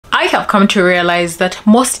I have come to realize that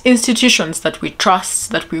most institutions that we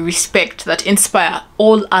trust, that we respect, that inspire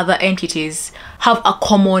all other entities have a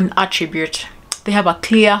common attribute. They have a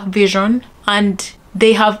clear vision, and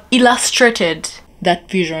they have illustrated that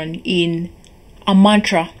vision in a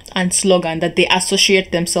mantra and slogan that they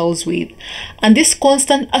associate themselves with. And this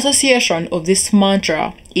constant association of this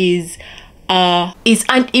mantra is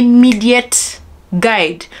an immediate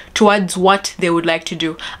guide towards what they would like to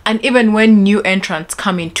do. And even when new entrants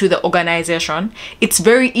come into the organization, it's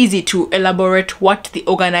very easy to elaborate what the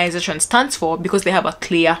organization stands for because they have a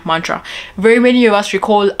clear mantra. Very many of us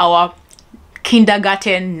recall our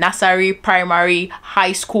kindergarten, nursery, primary,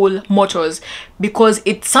 high school mottos because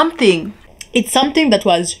it's something that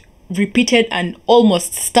was repeated and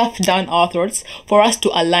almost stuffed down our throats for us to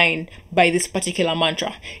align by this particular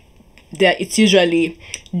mantra. It's usually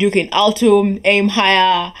Duke in Altum, aim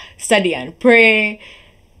higher, study and pray,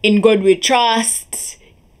 in God we trust,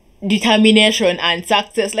 determination and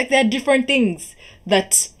success. Like, there are different things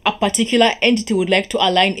that a particular entity would like to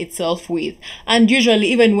align itself with. And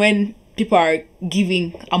usually, even when people are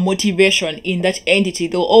giving a motivation in that entity,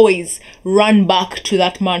 they'll always run back to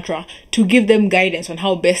that mantra to give them guidance on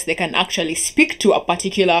how best they can actually speak to a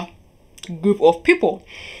particular group of people.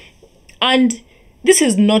 And this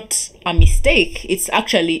is not a mistake. It's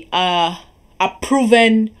actually a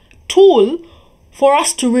proven tool for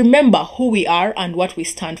us to remember who we are and what we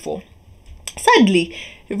stand for. Sadly,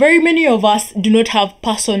 very many of us do not have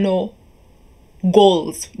personal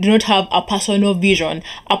goals, do not have a personal vision,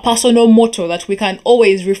 a personal motto that we can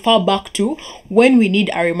always refer back to when we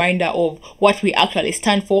need a reminder of what we actually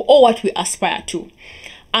stand for or what we aspire to.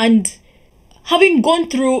 And having gone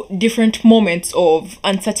through different moments of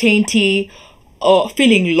uncertainty, or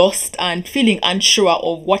feeling lost and feeling unsure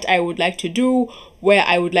of what I would like to do, where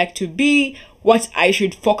I would like to be, what I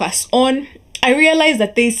should focus on, I realized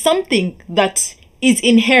that there's something that is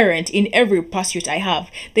inherent in every pursuit I have.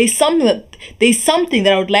 There's something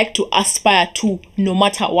that I would like to aspire to no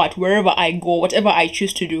matter what, wherever I go, whatever I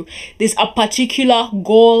choose to do. There's a particular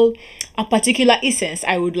goal, a particular essence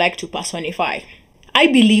I would like to personify. I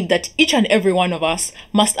believe that each and every one of us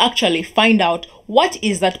must actually find out what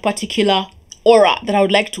is that particular aura that I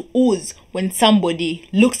would like to ooze when somebody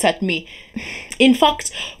looks at me. In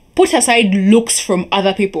fact, put aside looks from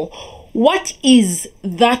other people. What is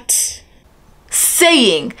that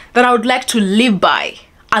saying that I would like to live by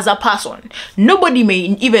as a person? Nobody may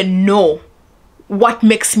even know what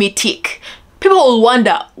makes me tick. People will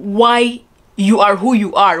wonder why you are who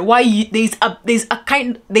you are, why there's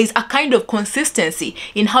a kind of consistency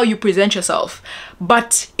in how you present yourself.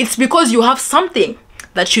 But it's because you have something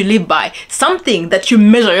that you live by, something that you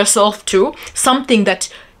measure yourself to, something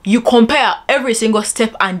that you compare every single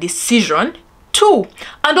step and decision to,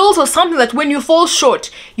 and also something that when you fall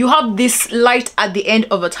short, you have this light at the end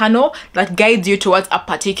of a tunnel that guides you towards a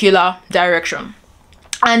particular direction.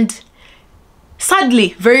 And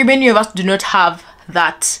sadly, very many of us do not have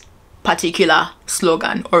that particular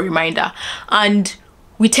slogan or reminder, and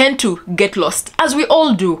we tend to get lost, as we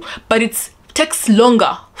all do, but it takes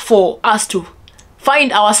longer for us to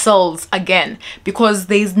find ourselves again because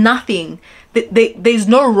there's nothing, there's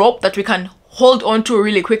no rope that we can hold on to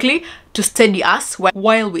really quickly to steady us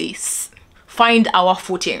while we find our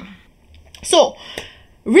footing. So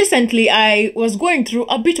recently I was going through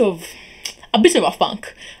a bit of a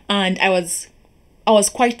funk, and I was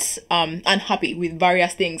quite unhappy with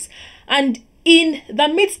various things. And in the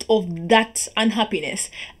midst of that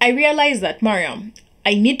unhappiness, I realized that, Mariam,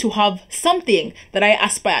 I need to have something that I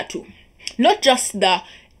aspire to. Not just the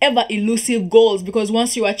ever elusive goals, because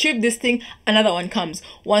once you achieve this thing, another one comes.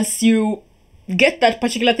 Once you get that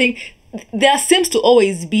particular thing, there seems to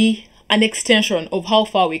always be an extension of how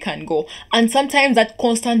far we can go. And sometimes that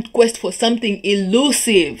constant quest for something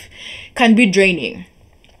elusive can be draining.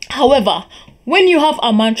 However, when you have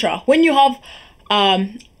a mantra, when you have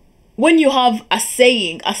a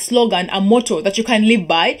saying, a slogan, a motto that you can live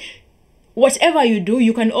by, whatever you do,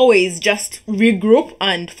 you can always just regroup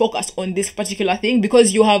and focus on this particular thing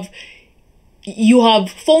because you have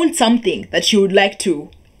found something that you would like to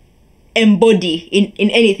embody in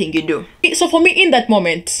anything you do. So for me, in that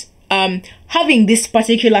moment, having this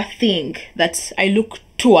particular thing that I look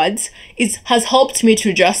towards has helped me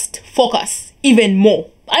to just focus even more.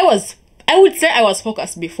 I would say I was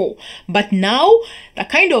focused before, but now the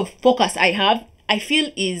kind of focus I have, I feel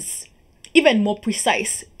is even more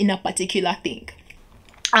precise in a particular thing.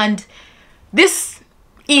 And this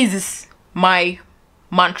is my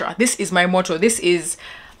mantra, this is my motto, this is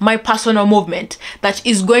my personal movement that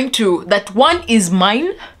one is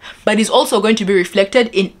mine, but is also going to be reflected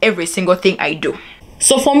in every single thing I do.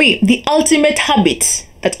 So for me, the ultimate habit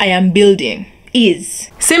that I am building is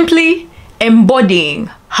simply embodying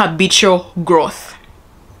habitual growth.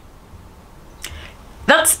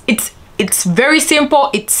 It's very simple.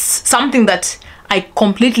 It's something that I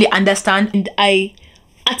completely understand and I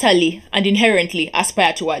utterly and inherently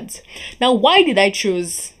aspire towards. Now, why did I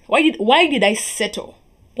settle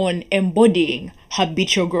on embodying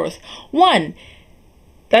habitual growth? One,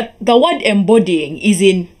 that the word embodying is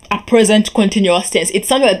in a present continuous tense. It's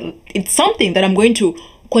something that I'm going to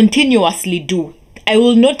continuously do. I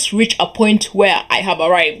will not reach a point where I have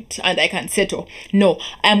arrived and I can settle. No,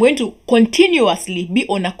 I'm going to continuously be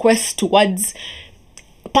on a quest towards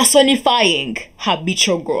personifying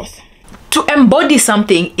habitual growth. To embody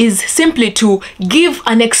something is simply to give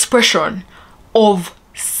an expression of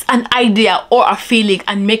an idea or a feeling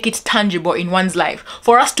and make it tangible in one's life.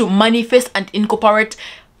 For us to manifest and incorporate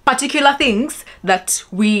particular things that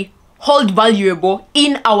we hold valuable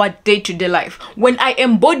in our day-to-day life. When I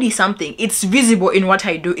embody something, it's visible in what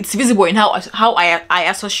I do. It's visible in how I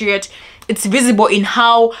associate. It's visible in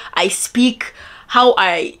how I speak, how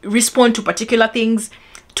I respond to particular things.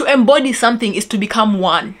 To embody something is to become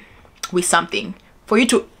one with something, for you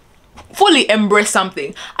to fully embrace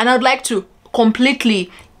something. And I'd like to completely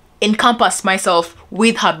encompass myself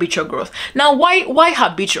with habitual growth. Now, why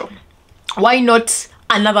habitual? Why not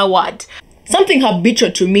another word? Something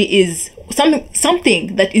habitual to me is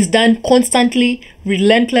something that is done constantly,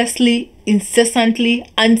 relentlessly, incessantly,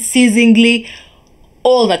 unceasingly,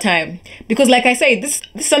 all the time. Because like I say, this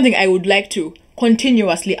is something I would like to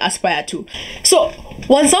continuously aspire to. So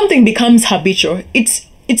when something becomes habitual, it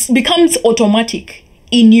becomes automatic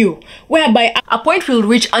in you, whereby a point will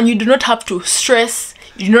reach and you do not have to stress,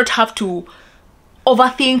 you do not have to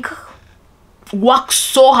overthink, work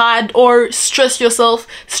so hard, or stretch yourself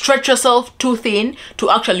too thin to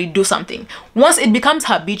actually do something. Once it becomes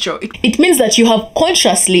habitual, it means that you have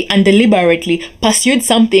consciously and deliberately pursued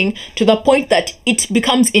something to the point that it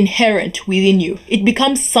becomes inherent within you. It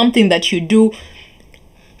becomes something that you do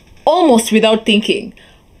almost without thinking.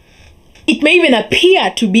 It may even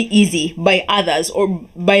appear to be easy by others or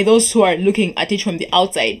by those who are looking at it from the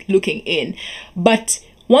outside, looking in. But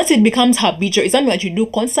once it becomes habitual, it's something that you do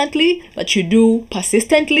constantly, that you do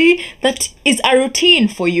persistently, that is a routine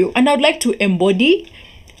for you. And I would like to embody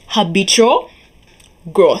habitual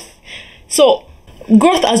growth. So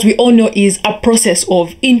growth, as we all know, is a process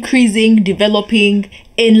of increasing, developing,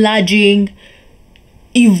 enlarging,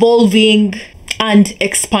 evolving, and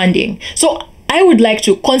expanding. So I would like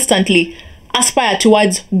to constantly aspire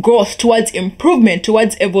towards growth, towards improvement,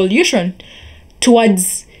 towards evolution,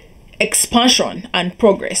 towards expansion and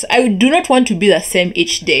progress. I do not want to be the same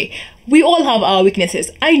each day. We all have our weaknesses.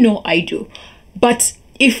 I know I do. But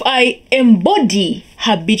if I embody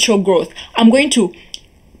habitual growth, I'm going to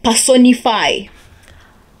personify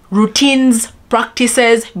routines,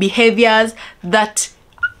 practices, behaviors that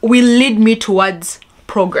will lead me towards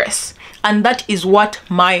progress. And that is what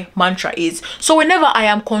my mantra is. So whenever I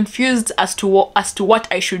am confused as to what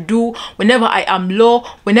I should do, whenever I am low,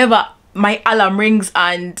 whenever my alarm rings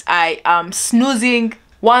and I am snoozing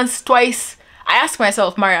once, twice, I ask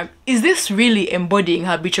myself, Mariam, is this really embodying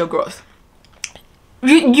habitual growth?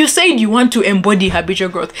 You said you want to embody habitual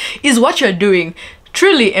growth. Is what you're doing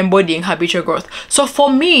truly embodying habitual growth? So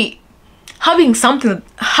for me, having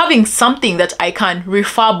something that I can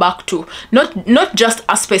refer back to, not just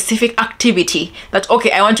a specific activity that,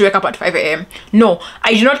 okay, I want to wake up at 5 a.m. No,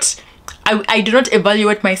 I do not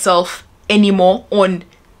evaluate myself anymore on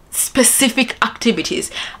specific activities.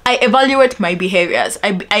 I evaluate my behaviors.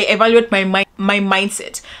 I evaluate my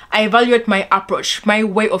mindset. I evaluate my approach, my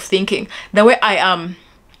way of thinking, the way I am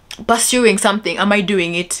pursuing something. Am I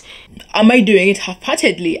doing it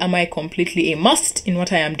half-heartedly? Am I completely immersed in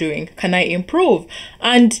what I am doing? Can I improve?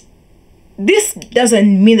 And this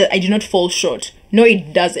doesn't mean that I do not fall short. No,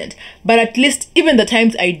 it doesn't. But at least even the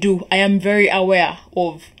times I do, I am very aware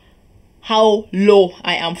of how low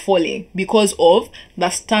I am falling because of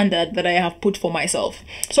the standard that I have put for myself.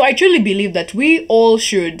 So I truly believe that we all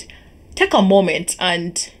should take a moment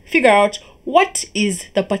and figure out what is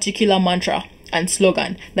the particular mantra and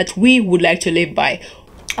slogan that we would like to live by.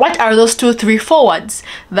 What are those 2, 3, 4 words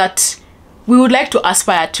that we would like to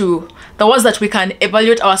aspire to? The words that we can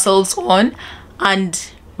evaluate ourselves on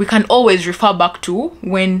and we can always refer back to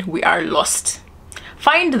when we are lost.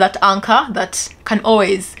 Find that anchor that can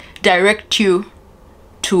always direct you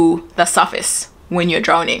to the surface when you're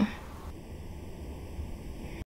drowning.